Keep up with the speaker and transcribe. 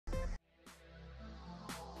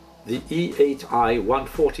The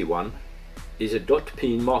e8i141 is a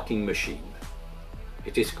Peen marking machine.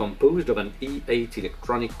 It is composed of an e8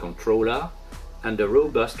 electronic controller and a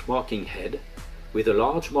robust marking head with a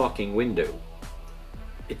large marking window.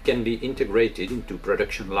 It can be integrated into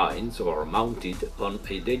production lines or mounted on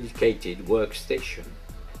a dedicated workstation.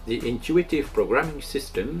 The intuitive programming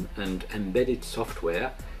system and embedded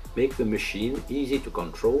software make the machine easy to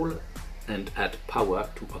control and add power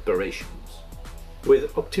to operations.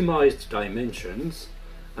 With optimized dimensions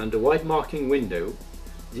and a wide marking window,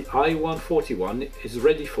 the i141 is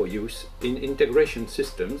ready for use in integration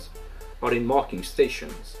systems or in marking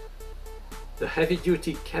stations. The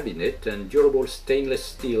heavy-duty cabinet and durable stainless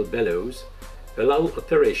steel bellows allow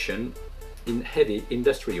operation in heavy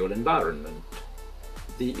industrial environment.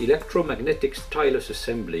 The electromagnetic stylus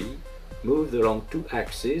assembly moves along two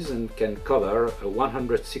axes and can cover a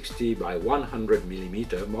 160 by 100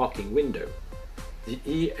 mm marking window. The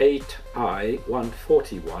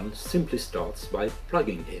e8i141 simply starts by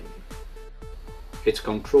plugging in. Its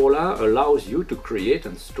controller allows you to create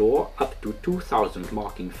and store up to 2000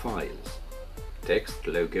 marking files, text,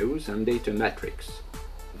 logos and data matrix,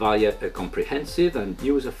 via a comprehensive and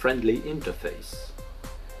user-friendly interface.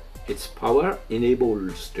 Its power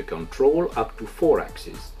enables the control up to 4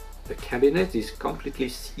 axes. The cabinet is completely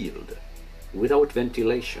sealed, without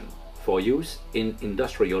ventilation, for use in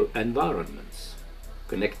industrial environments.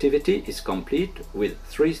 Connectivity is complete with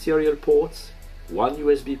 3 serial ports, 1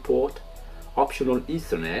 USB port, optional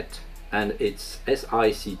Ethernet and its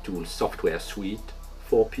SIC tool software suite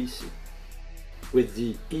for PC. With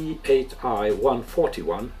the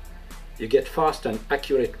e8i141 you get fast and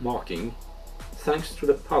accurate marking thanks to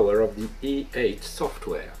the power of the e8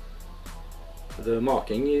 software. The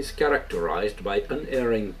marking is characterized by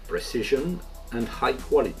unerring precision and high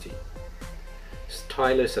quality.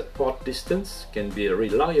 Stylus at part distance can be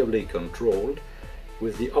reliably controlled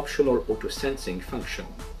with the optional auto-sensing function.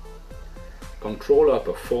 Controller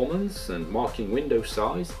performance and marking window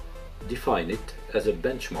size define it as a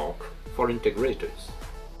benchmark for integrators.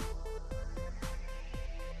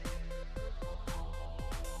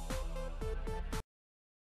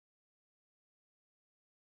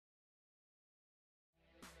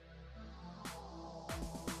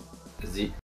 The